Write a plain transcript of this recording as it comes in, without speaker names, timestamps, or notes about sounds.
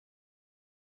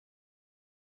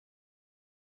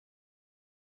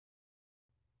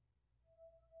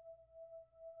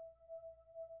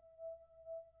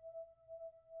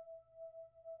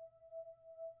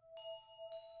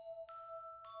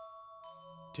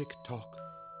Tick-tock,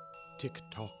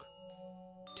 tick-tock,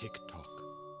 tick-tock.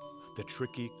 The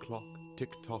tricky clock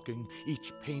tick-tocking,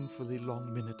 each painfully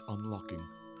long minute unlocking.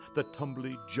 The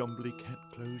tumbly-jumbly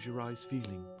can't close your eyes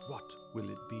feeling. What will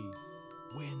it be?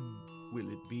 When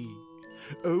will it be?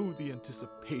 Oh, the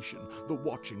anticipation, the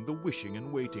watching, the wishing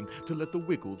and waiting to let the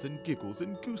wiggles and giggles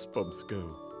and goosebumps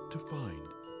go. To find,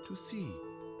 to see,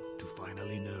 to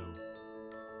finally know.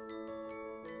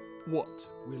 What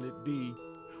will it be?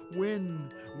 When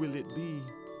will it be?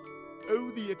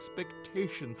 Oh, the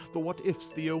expectation, the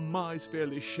what-ifs, the oh-my's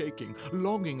fairly shaking,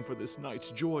 longing for this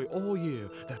night's joy all year,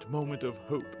 that moment of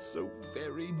hope so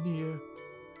very near.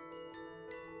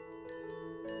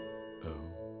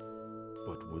 Oh,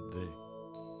 but would they,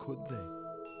 could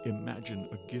they, imagine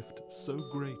a gift so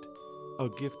great, a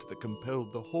gift that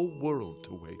compelled the whole world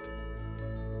to wait?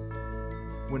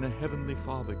 When a heavenly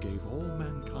Father gave all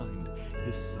mankind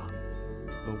his Son,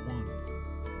 the one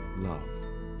love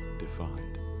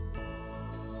defined.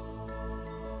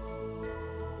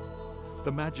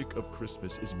 The magic of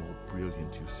Christmas is more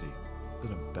brilliant, you see,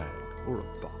 than a bag or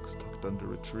a box tucked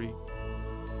under a tree.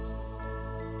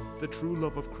 The true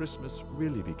love of Christmas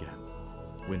really began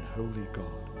when holy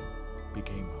God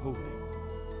became holy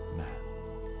man.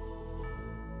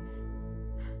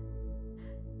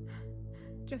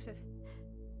 Joseph,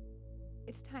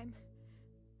 it's time.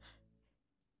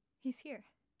 He's here.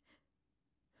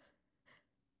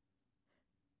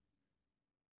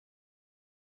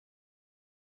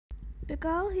 The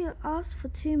girl who asked for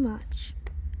too much.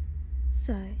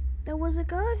 So, there was a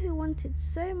girl who wanted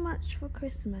so much for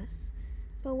Christmas,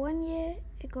 but one year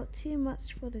it got too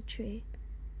much for the tree.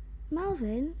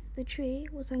 Melvin, the tree,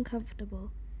 was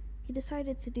uncomfortable. He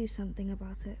decided to do something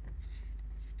about it.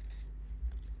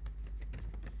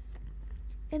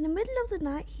 In the middle of the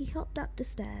night, he hopped up the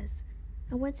stairs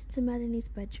and went into Melanie's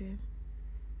bedroom.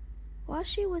 While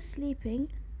she was sleeping,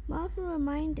 Martha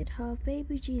reminded her of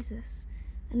baby Jesus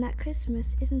and that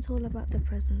Christmas isn't all about the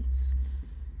presents.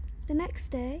 The next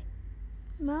day,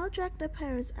 Mel dragged their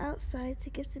parents outside to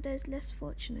give to those less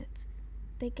fortunate.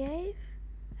 They gave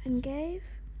and gave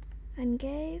and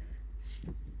gave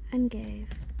and gave.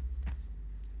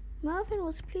 Melvin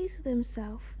was pleased with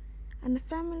himself, and the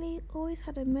family always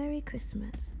had a Merry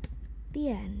Christmas. The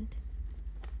end.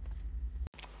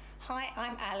 Hi,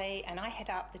 I'm Ali and I head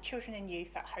up the Children and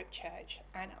Youth at Hope Church,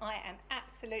 and I am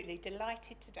absolutely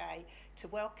delighted today to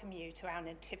welcome you to our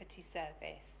Nativity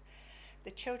Service.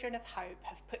 The Children of Hope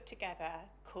have put together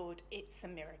called It's a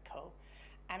Miracle,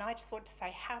 and I just want to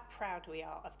say how proud we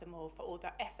are of them all for all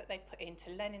the effort they put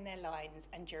into learning their lines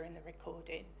and during the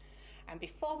recording. And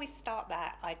before we start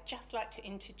that, I'd just like to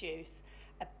introduce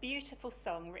a beautiful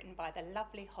song written by the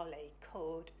lovely Holly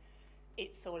called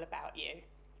It's All About You.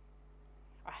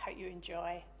 I hope you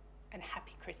enjoy, and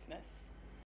happy Christmas.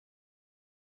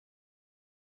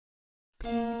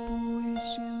 People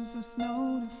wishing for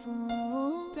snow to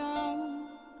fall down,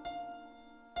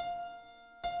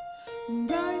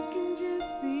 and I can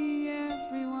just see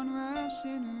everyone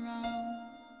rushing around.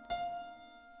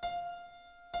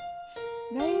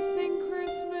 They think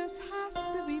Christmas has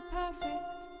to be perfect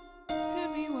to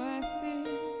be worth it.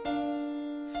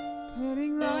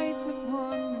 Putting lights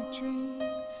upon the tree,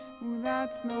 well,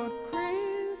 that's not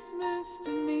Christmas to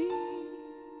me.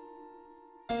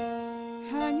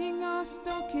 Hanging our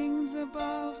stockings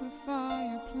above the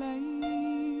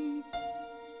fireplace,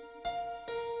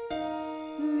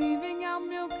 leaving out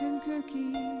milk and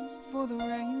cookies for the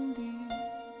reindeer.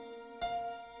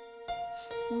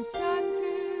 Well,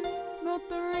 Santa's not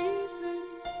the reason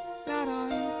that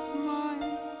I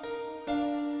smile,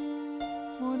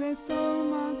 for there's so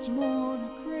much more to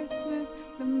Christmas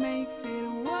that makes it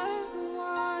worth the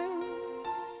while.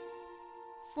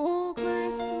 For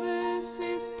Christmas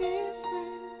is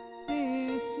different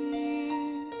this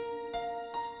year,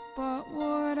 but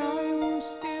what I will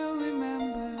still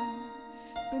remember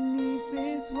beneath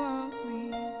this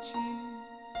worldly cheer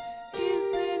is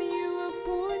that you were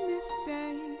born this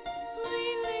day,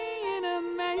 sweetly in a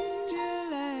manger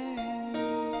lay.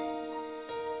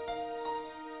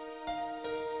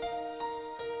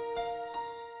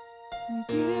 We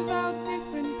give out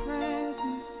different presents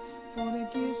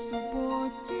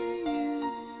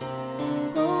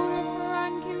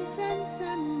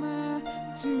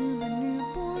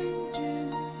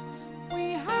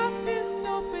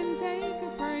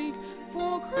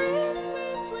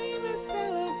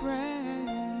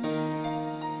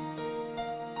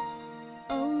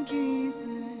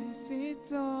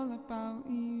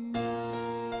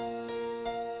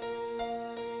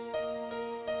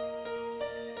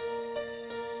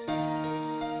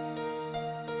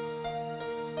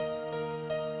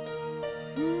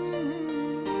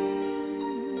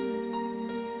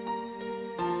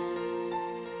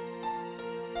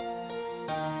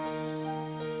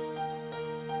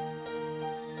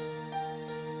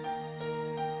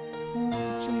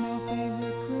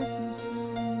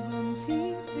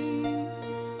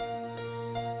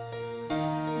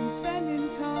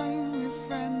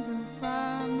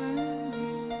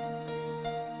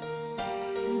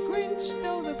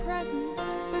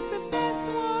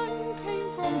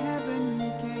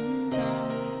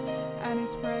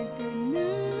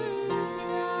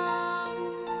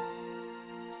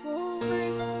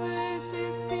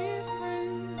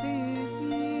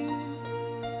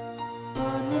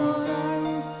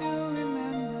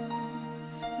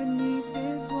beneath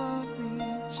this worldly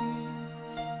cheer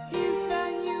is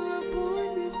that you were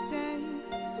born this day,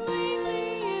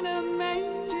 sweetly in a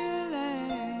manger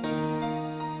laid.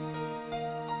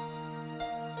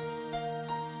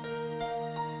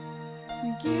 We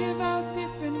give out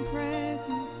different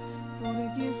presents for the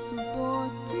gifts we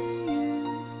brought to you.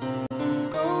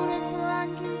 Gold and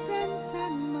frankincense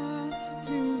and myrrh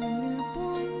to the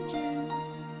newborn Jew.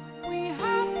 We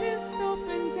have to stop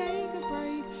and take a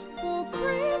break. For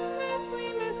Christmas we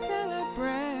must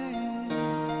celebrate.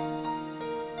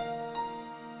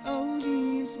 Oh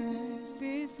Jesus,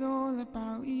 it's all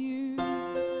about you.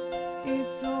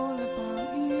 It's all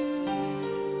about you.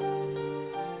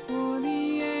 For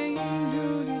the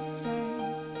angel did say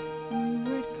you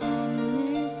would come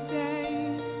this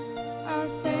day, our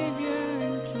Savior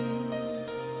and King.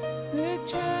 The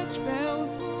church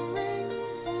bells will ring,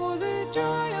 for the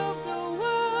joy of the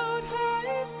world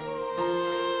has come.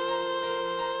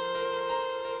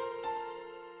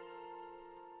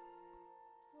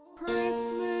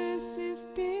 Christmas is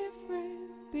different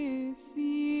this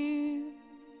year,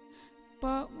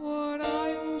 but what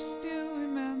I will still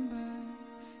remember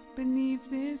beneath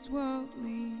this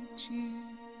worldly cheer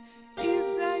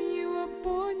is that you were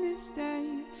born this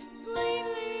day,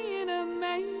 sweetly in a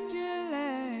manger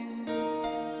laid.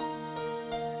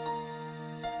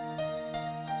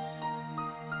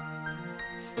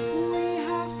 We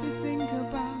have to think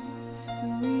about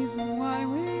the reason why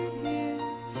we're here.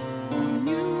 For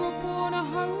you were born a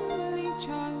holy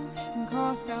child and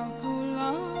cast out all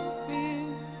our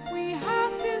fears. We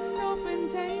have to stop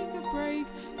and take a break.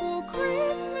 For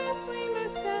Christmas we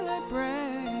must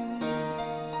celebrate.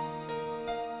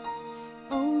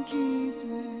 Oh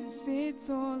Jesus, it's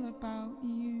all about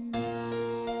you.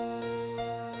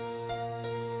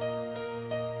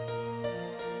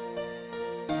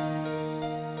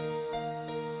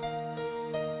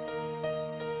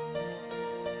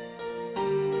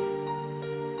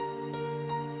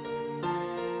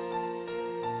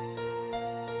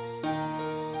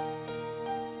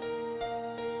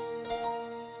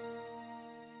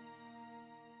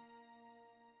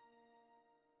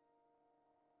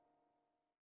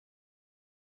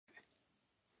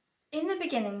 In the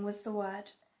beginning was the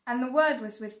Word, and the Word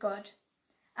was with God,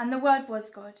 and the Word was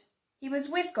God. He was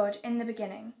with God in the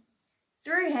beginning.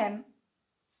 Through him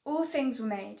all things were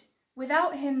made.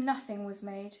 Without him nothing was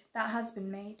made that has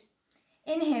been made.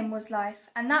 In him was life,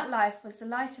 and that life was the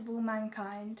light of all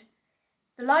mankind.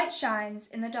 The light shines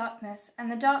in the darkness, and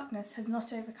the darkness has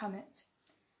not overcome it.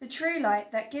 The true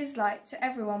light that gives light to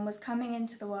everyone was coming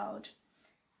into the world.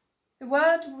 The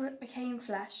Word became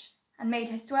flesh and made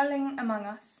his dwelling among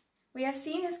us. We have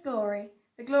seen his glory,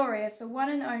 the glory of the one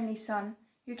and only Son,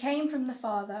 who came from the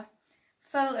Father,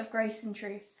 full of grace and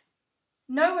truth.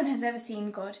 No one has ever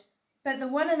seen God, but the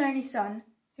one and only Son,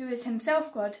 who is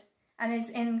himself God and is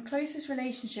in closest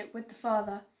relationship with the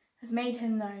Father, has made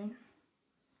him known.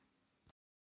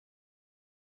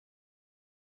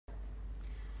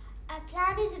 A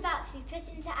plan is about to be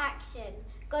put into action.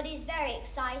 God is very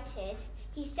excited.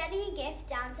 He's sending a gift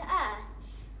down to earth.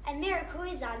 A miracle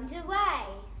is underway.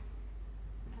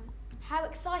 How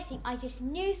exciting. I just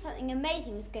knew something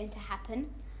amazing was going to happen.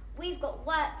 We've got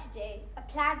work to do, a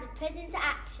plan to put into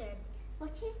action.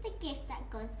 What is the gift that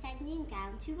God's sending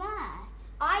down to earth?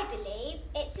 I believe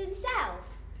it's himself.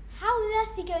 How on earth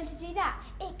is he going to do that?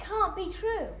 It can't be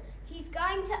true. He's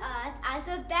going to earth as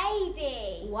a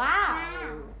baby.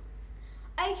 Wow.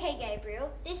 Okay,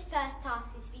 Gabriel, this first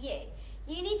task is for you.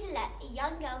 You need to let a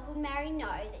young girl called Mary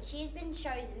know that she has been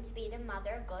chosen to be the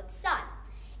mother of God's Son.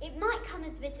 It might come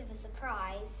as a bit of a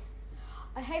surprise.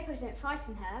 I hope I don't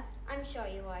frighten her. I'm sure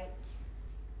you won't.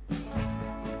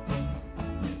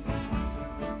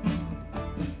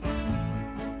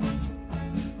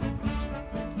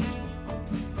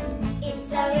 It's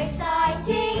so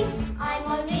exciting, I'm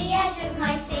on the edge of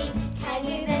my seat. Can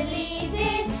you believe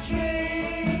it's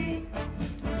true?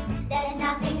 There's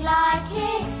nothing like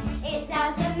it, it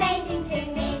sounds amazing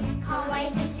to me. Can't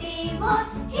wait to see what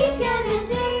he's gonna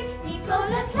do. He's got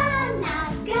a plan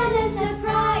that's gonna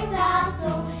surprise us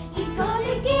all. He's got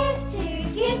a gift to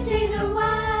give to the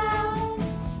world.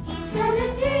 He's gonna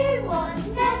do what's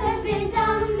never been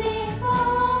done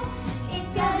before.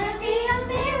 It's gonna be a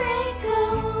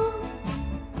miracle.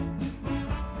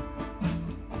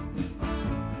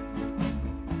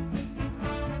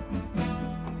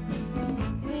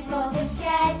 We've got the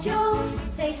schedule,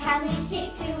 so can we stick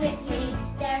to it, please?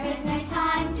 There is no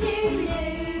time to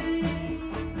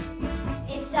lose.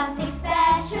 It's something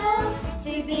special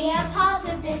to be a part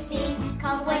of the scene.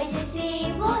 Can't wait to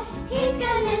see what he's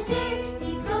gonna do.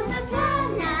 He's got a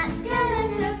plan that's gonna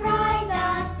surprise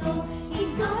us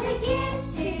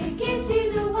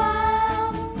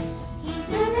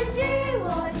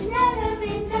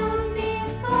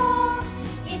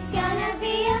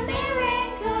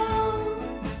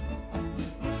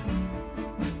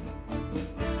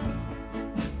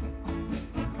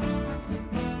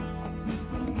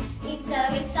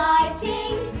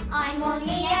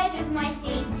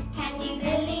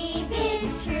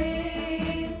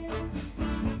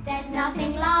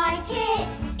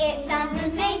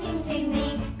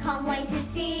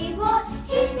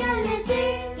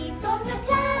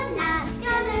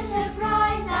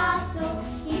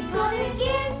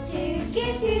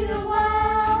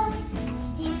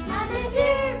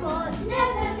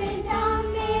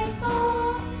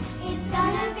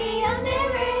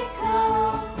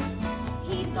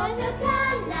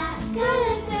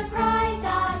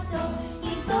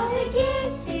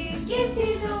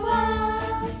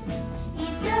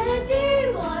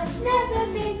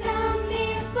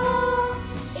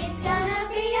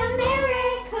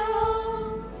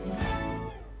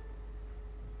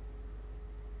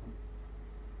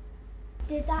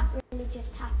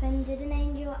mean, did an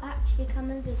angel actually come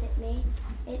and visit me?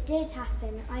 It did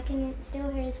happen. I can still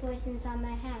hear his voice inside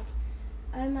my head.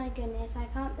 Oh my goodness, I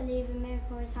can't believe a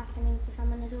miracle is happening to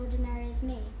someone as ordinary as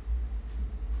me.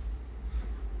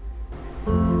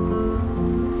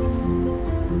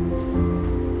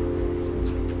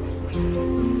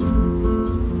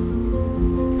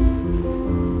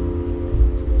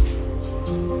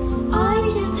 I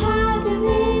just had a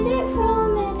visit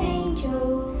from an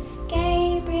angel.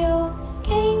 Gabriel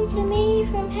came to me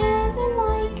from heaven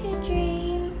like a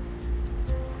dream.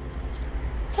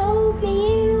 Told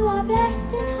me you are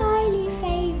blessed and highly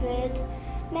favoured.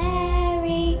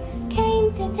 Mary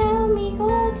came to tell me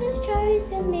God has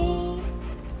chosen me.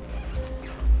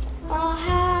 I'll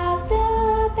have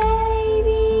the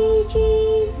baby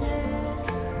Jesus,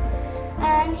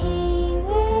 and he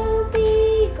will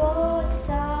be God's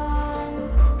son,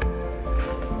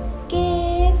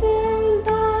 given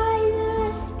by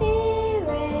the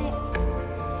Spirit.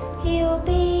 He'll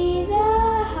be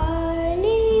the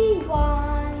Holy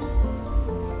One.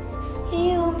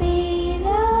 He'll be the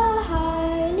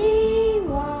Holy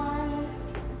One.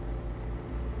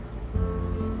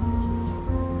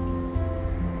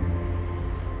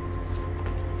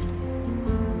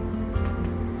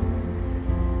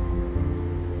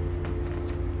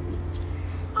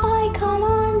 I can't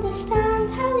understand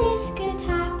how this could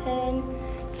happen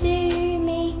to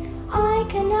me. I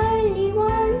can only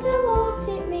wonder what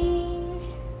it means.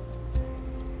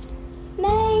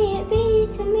 May it be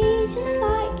to me just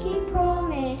like he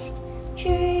promised.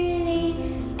 Truly,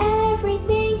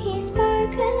 everything he's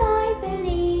spoken I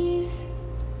believe.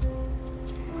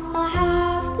 I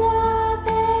have the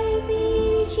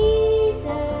baby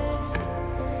Jesus,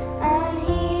 and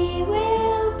he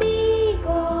will be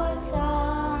God's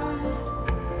son,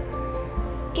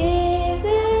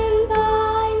 given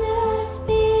by the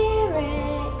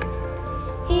Spirit.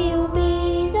 He'll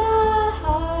be the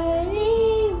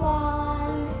Holy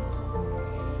One.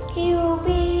 He'll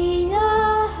be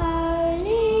the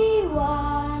Holy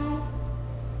One.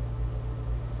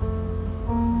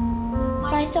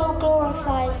 My soul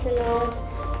glorifies the Lord,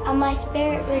 and my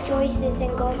spirit rejoices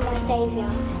in God my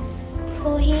Saviour.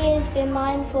 For he has been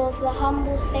mindful of the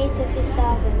humble state of his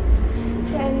servant.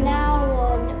 From now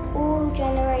on, all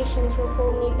generations will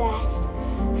call me blessed.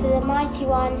 For the Mighty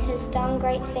One has done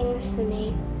great things for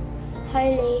me.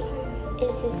 Holy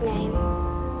is his name.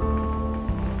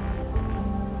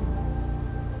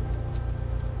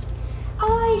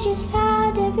 I just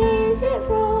had a visit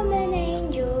from an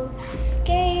angel.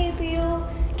 Gabriel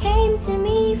came to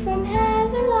me from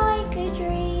heaven like a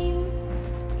dream.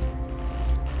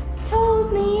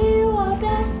 Told me you are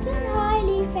blessed and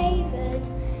highly favoured.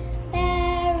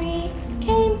 Mary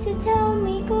came to tell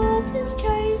me God has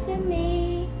chosen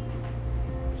me.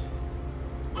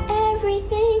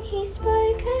 Everything he's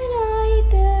spoken I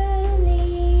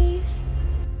believe.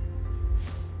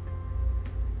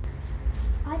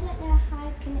 I don't know how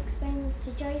I can explain this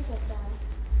to Joseph though.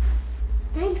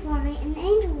 Don't worry, an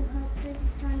angel will help us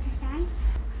to understand.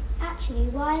 Actually,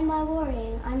 why am I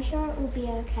worrying? I'm sure it will be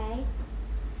okay.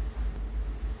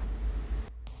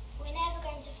 We're never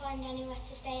going to find anywhere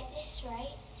to stay at this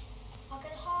rate. I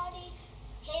can hardly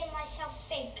hear myself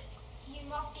think. You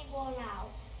must be worn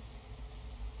out.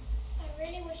 I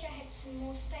really wish I had some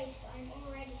more space, but I'm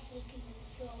already sleeping on the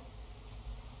floor.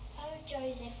 Oh,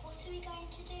 Joseph, what are we going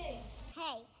to do?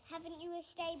 Hey, haven't you a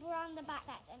stable around the back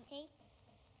that's empty?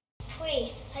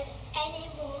 Priest, has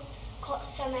anyone got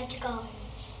somewhere to go?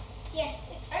 Yes,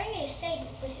 it's only a stable,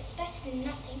 but it's better than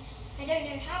nothing. I don't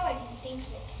know how I didn't think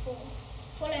of it before.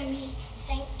 Follow me.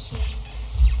 Thank you.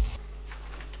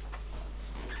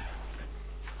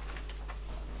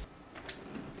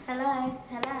 Hello.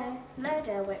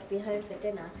 Loda won't be home for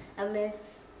dinner, and with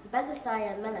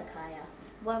Belisai and Melechiah,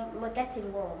 we're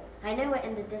getting warm. I know we're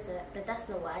in the desert, but that's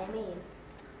not what I mean.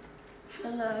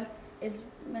 Hello, is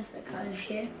Melechiah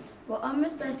here? Well, I'm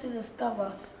there to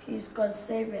discover who God's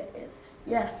Saviour is.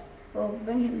 Yes, we'll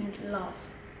bring him his love.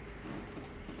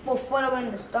 We're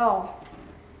following the star.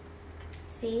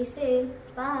 See you soon.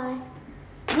 Bye.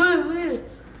 Woo!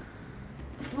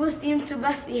 Full steam to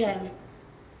Bethlehem.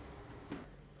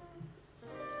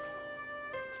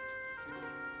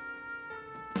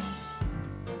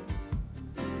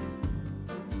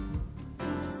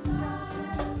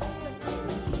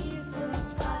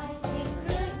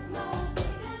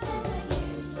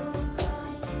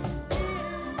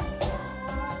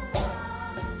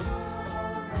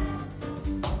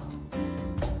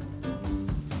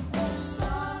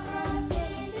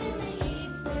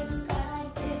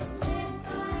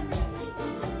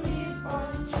 Thank you.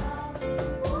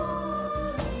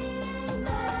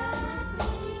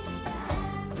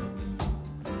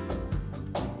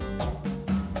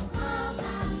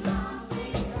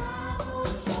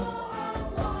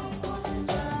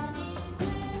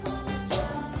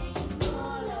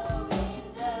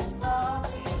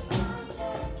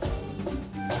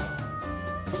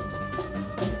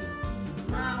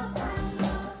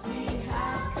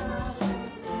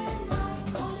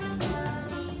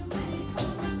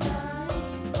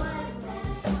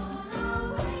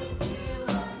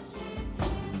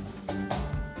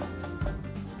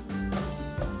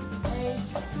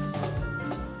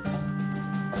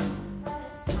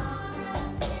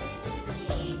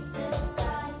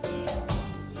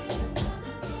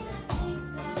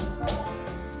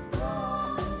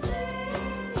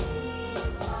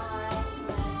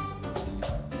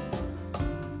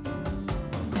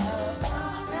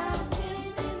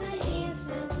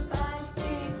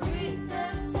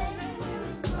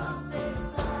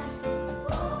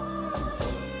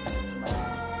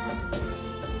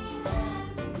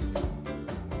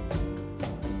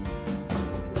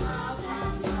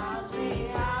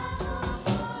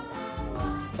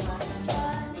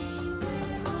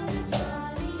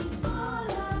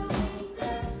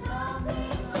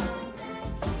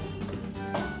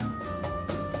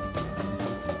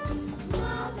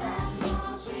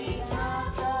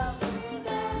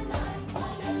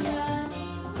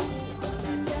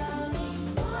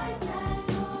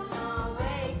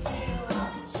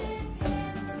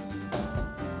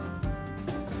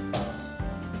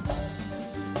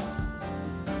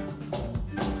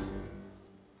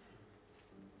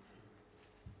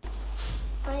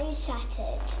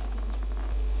 shattered.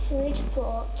 Who would have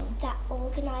thought that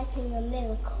organising a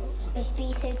miracle would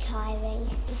be so tiring?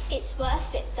 It's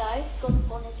worth it though. God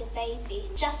born as a baby.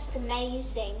 Just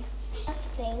amazing. Just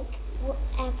think what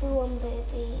everyone will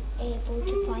be able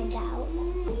to find out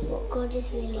what God is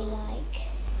really like.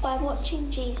 By watching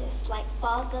Jesus like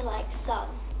Father, like Son.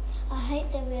 I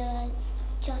hope they realise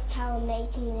just how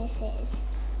amazing this is.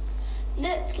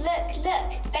 Look, look,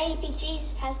 look! Baby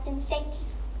Jesus has been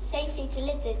safely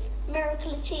delivered.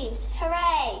 Miracle achieved.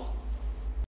 Hooray!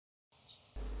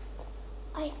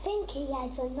 I think he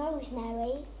has a nose,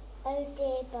 Mary. Oh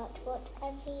dear, but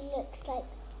whatever he looks like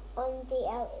on the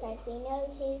outside, we know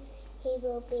who he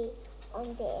will be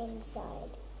on the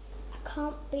inside. I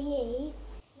can't believe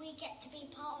we get to be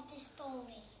part of this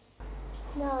story.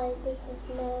 No, this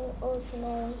is no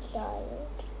ordinary child.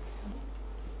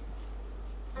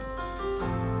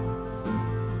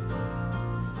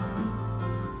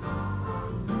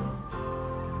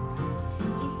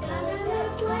 He's gonna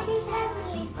look like his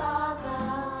heavenly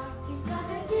Father. He's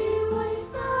gonna do what his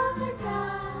Father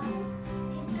does.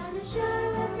 He's gonna show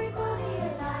everybody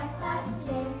a life that's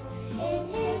lived in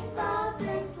his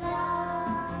Father's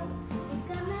love. He's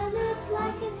gonna look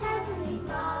like his heavenly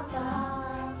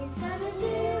Father. He's gonna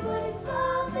do what his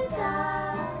Father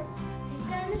does. He's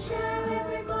gonna show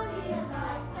everybody a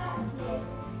life that's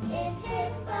lived in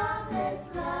his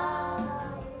Father's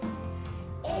love.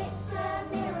 It's a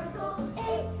miracle,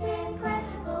 it's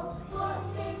incredible what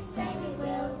this baby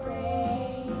will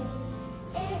bring.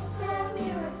 It's a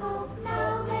miracle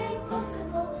now made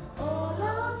possible, all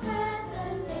of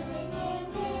heaven living in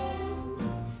him.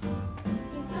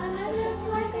 He's gonna look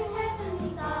like his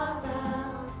heavenly Father.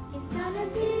 He's gonna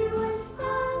do what his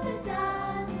Father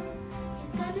does.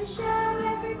 He's gonna show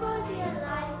everybody a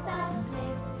life that's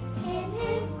lived in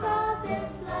his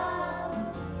Father's love.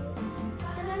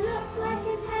 Gonna look like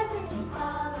his heavenly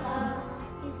Father.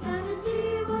 He's gonna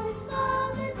do what his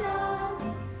Father does.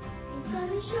 He's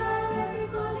gonna show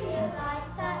everybody a life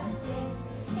that's lived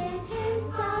in his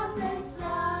Father's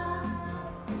love.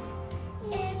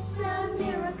 It's a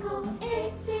miracle,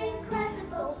 it's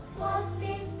incredible what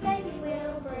this baby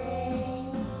will bring.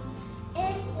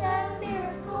 It's a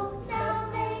miracle now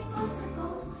made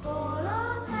possible, all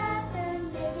of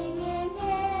heaven living in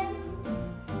him.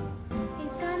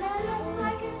 He's gonna look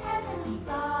like his heavenly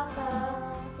Father.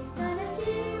 He's gonna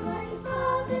do what his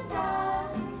Father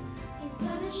does. He's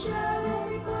gonna show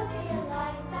everybody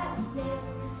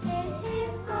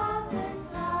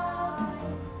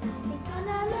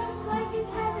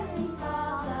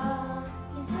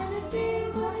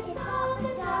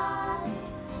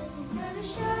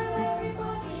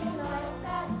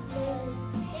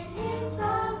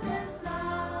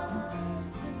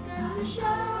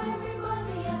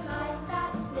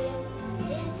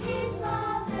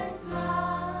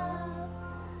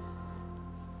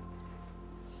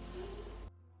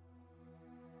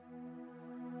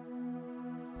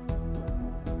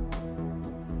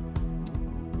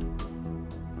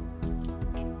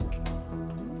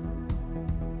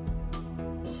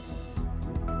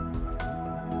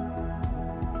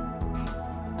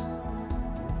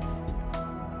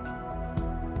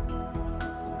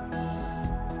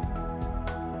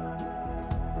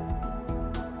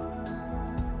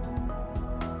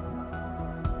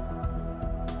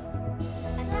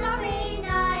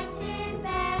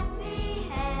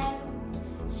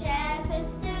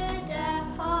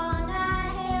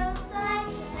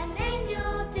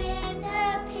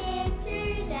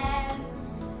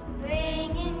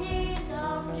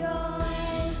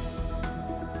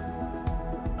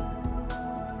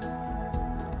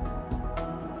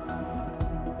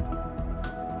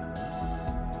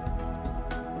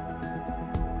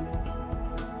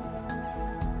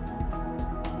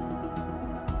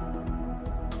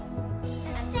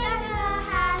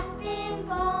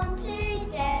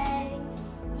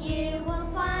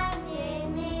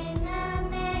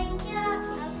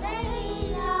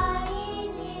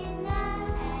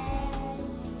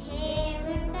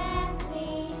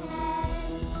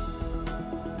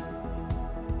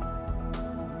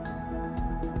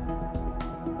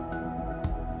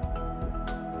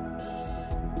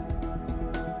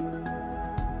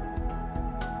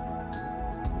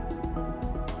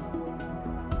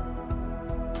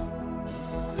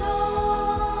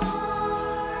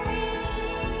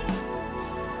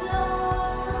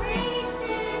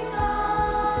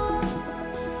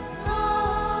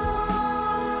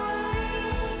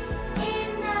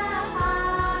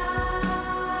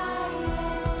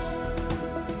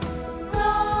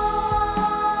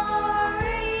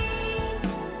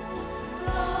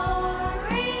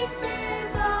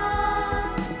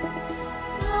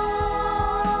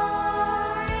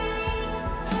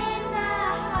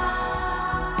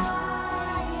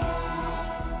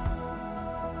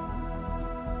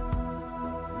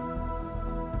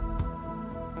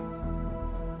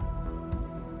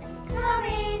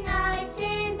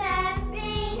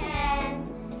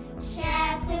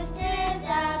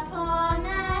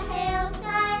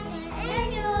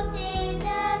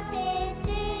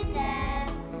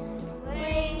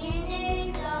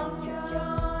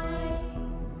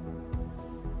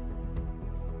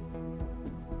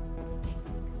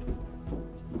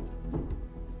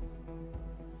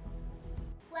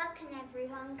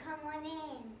everyone, come on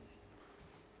in.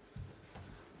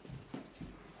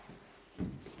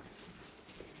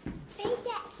 Isn't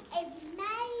that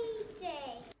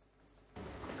amazing?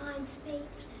 I'm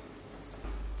speechless.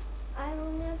 I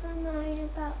will never moan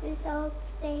about this old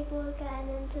stable again,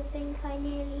 and to think I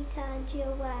nearly turned you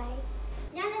away.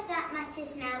 None of that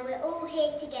matters now, we're all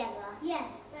here together.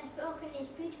 Yes, we've welcomed his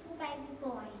beautiful baby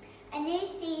boy. A new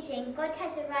season, God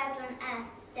has arrived on earth,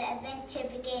 the adventure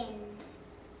begins.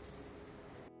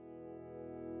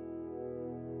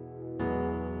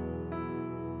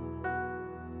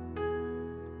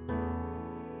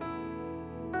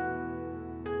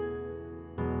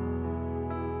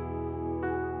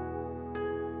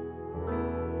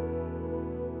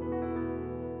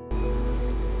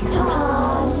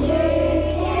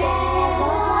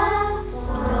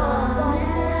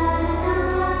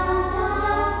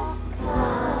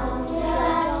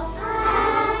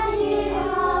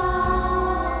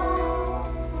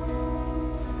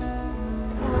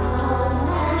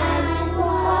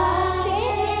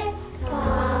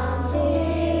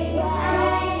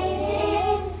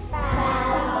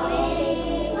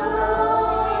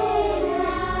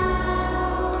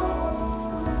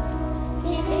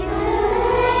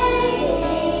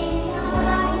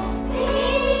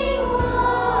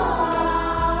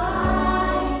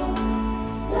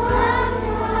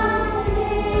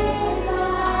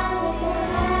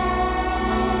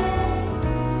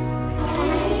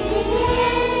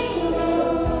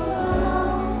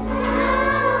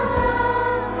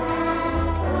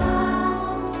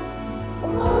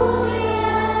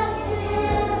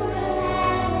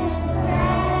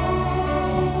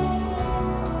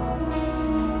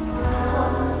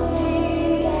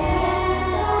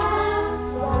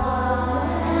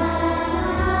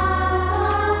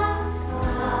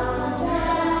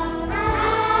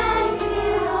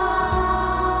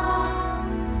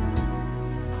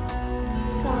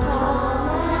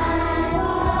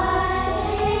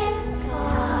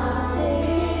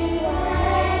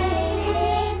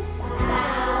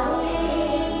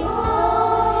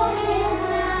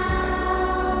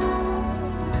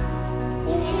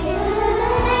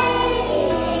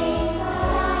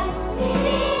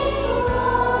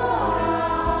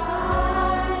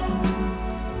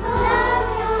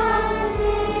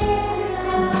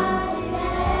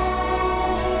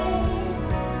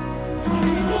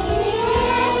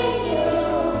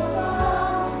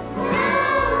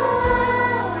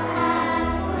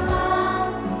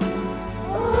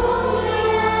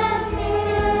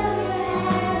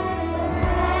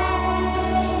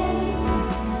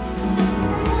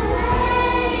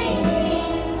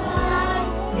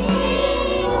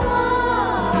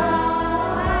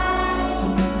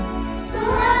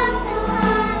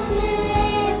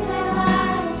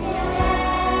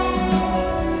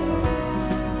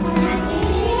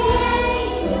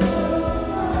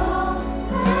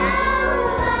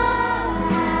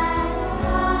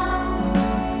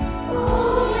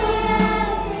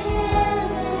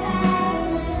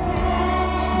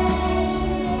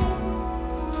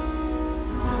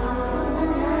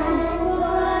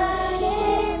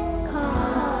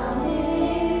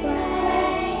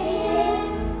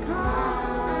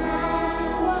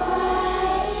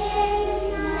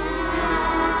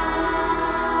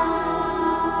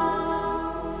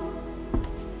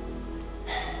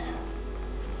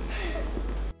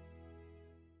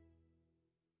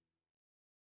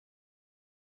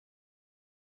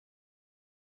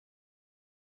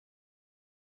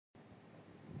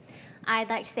 I'd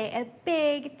like to say a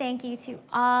big thank you to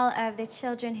all of the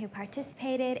children who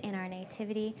participated in our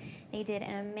nativity. They did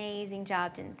an amazing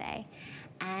job, didn't they?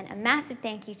 And a massive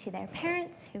thank you to their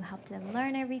parents who helped them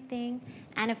learn everything,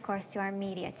 and of course to our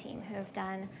media team who have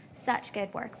done such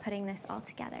good work putting this all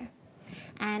together.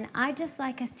 And I'd just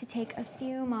like us to take a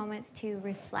few moments to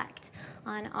reflect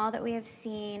on all that we have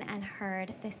seen and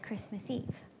heard this Christmas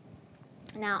Eve.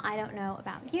 Now, I don't know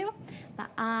about you, but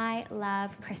I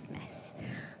love Christmas.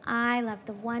 I love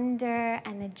the wonder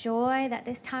and the joy that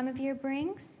this time of year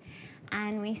brings,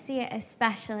 and we see it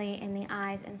especially in the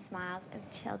eyes and smiles of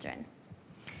children.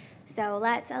 So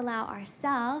let's allow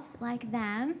ourselves, like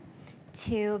them,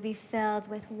 to be filled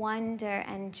with wonder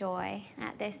and joy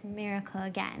at this miracle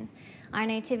again. Our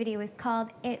nativity was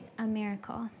called It's a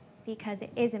Miracle because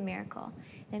it is a miracle,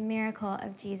 the miracle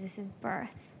of Jesus'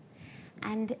 birth.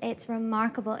 And it's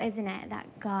remarkable, isn't it,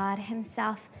 that God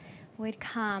himself would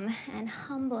come and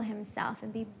humble himself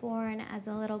and be born as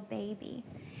a little baby.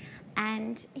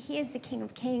 And he is the King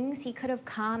of Kings. He could have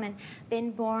come and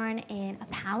been born in a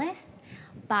palace,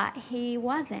 but he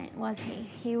wasn't, was he?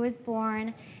 He was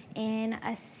born in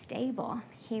a stable.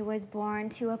 He was born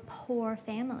to a poor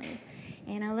family.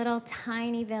 in a little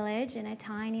tiny village in a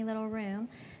tiny little room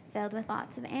filled with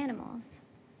lots of animals.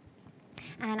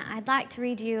 And I'd like to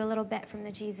read you a little bit from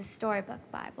the Jesus Storybook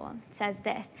Bible. It says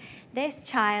this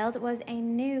child was a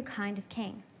new kind of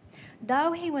king.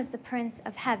 Though he was the Prince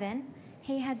of Heaven,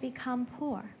 he had become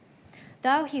poor.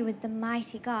 Though he was the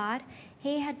mighty God,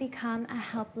 he had become a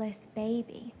helpless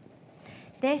baby.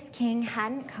 This king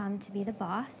hadn't come to be the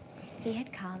boss. He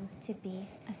had come to be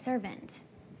a servant.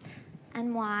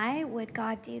 And why would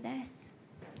God do this?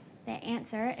 The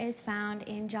answer is found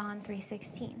in John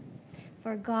 3:16.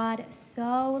 For God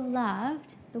so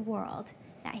loved the world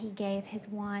that he gave his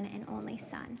one and only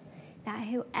Son, that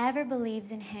whoever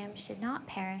believes in him should not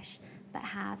perish, but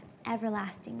have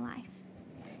everlasting life.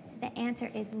 So the answer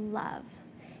is love.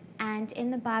 And in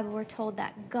the Bible, we're told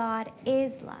that God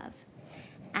is love.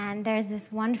 And there's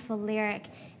this wonderful lyric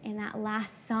in that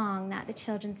last song that the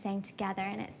children sang together,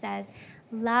 and it says,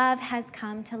 "Love has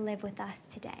come to live with us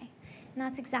today." And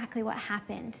that's exactly what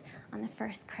happened on the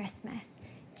first Christmas.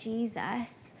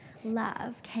 Jesus,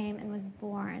 love, came and was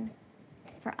born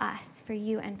for us, for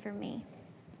you and for me.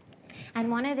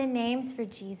 And one of the names for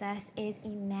Jesus is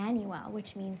Emmanuel,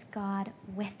 which means God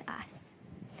with us.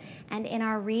 And in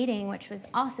our reading, which was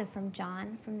also from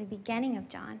John, from the beginning of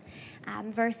John,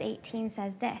 verse 18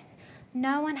 says this,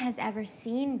 "No one has ever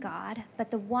seen God,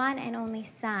 but the one and only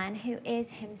Son, who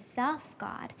is himself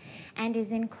God and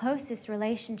is in closest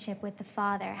relationship with the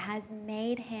Father, has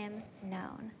made him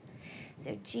known."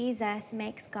 So Jesus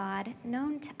makes God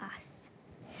known to us.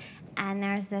 And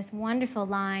there's this wonderful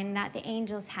line that the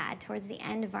angels had towards the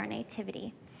end of our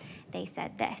nativity. They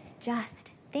said this,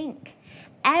 "Just think,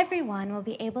 everyone will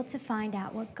be able to find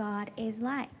out what God is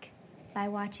like by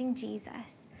watching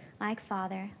Jesus, like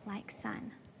Father, like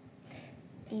Son."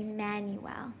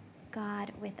 Emmanuel,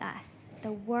 God with us.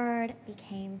 The Word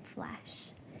became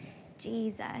flesh.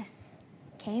 Jesus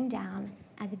came down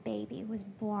as a baby, was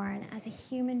born as a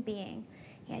human being.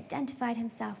 He identified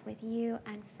himself with you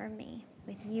and for me,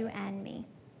 with you and me.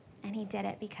 And he did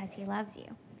it because he loves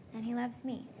you and he loves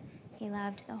me. He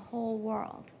loved the whole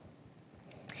world.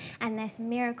 And this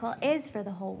miracle is for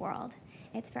the whole world.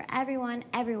 It's for everyone,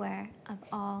 everywhere, of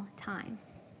all time.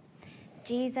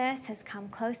 Jesus has come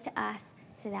close to us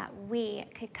so that we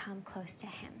could come close to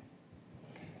him.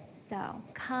 So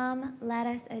come, let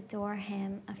us adore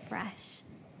him afresh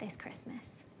this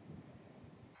Christmas.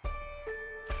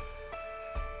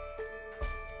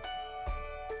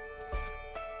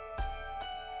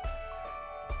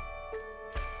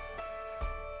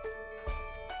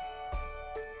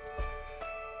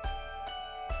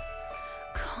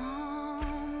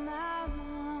 Come, thou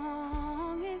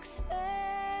long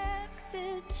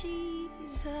expected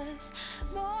Jesus,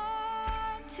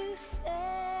 born to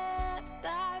set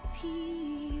thy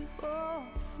people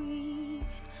free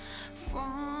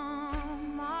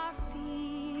from our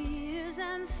fears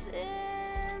and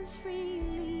sins.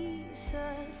 Release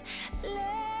us,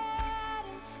 let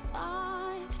us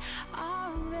find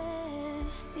our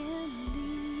rest in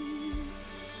thee.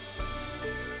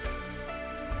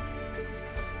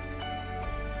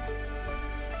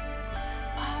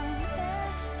 Our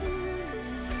rest in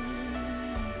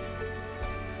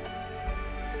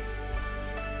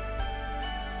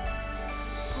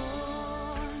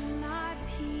born thy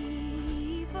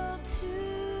people to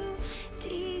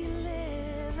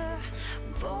deliver,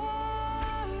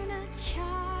 born a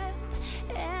child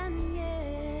and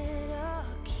yet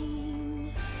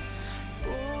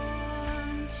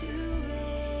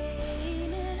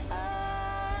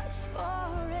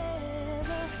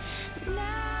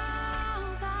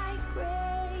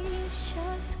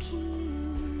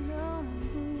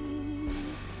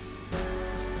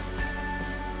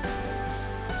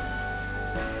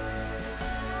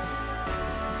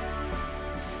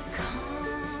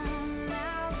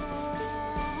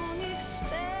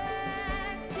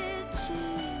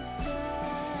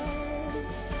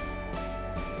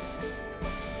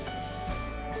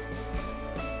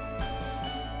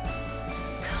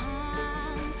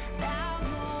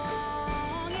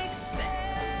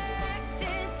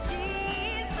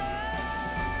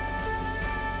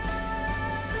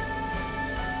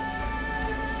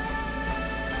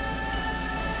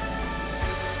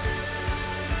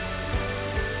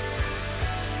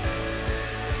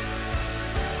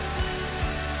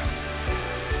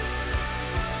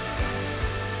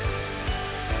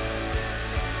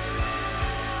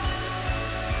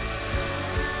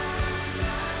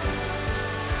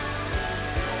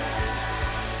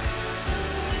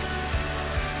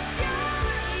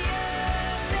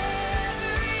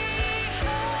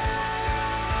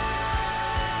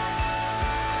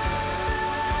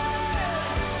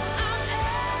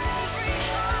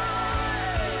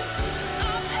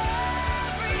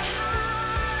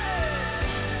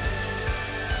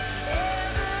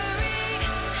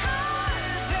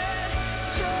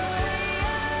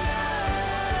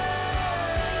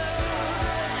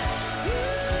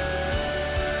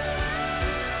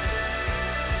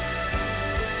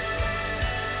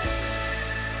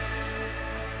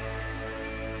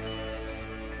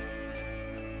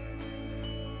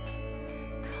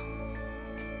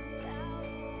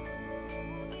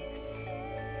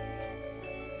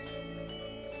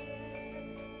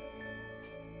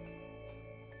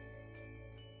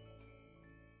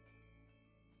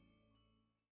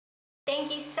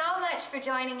for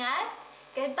joining us.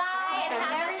 Goodbye and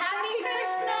have a happy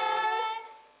Christmas.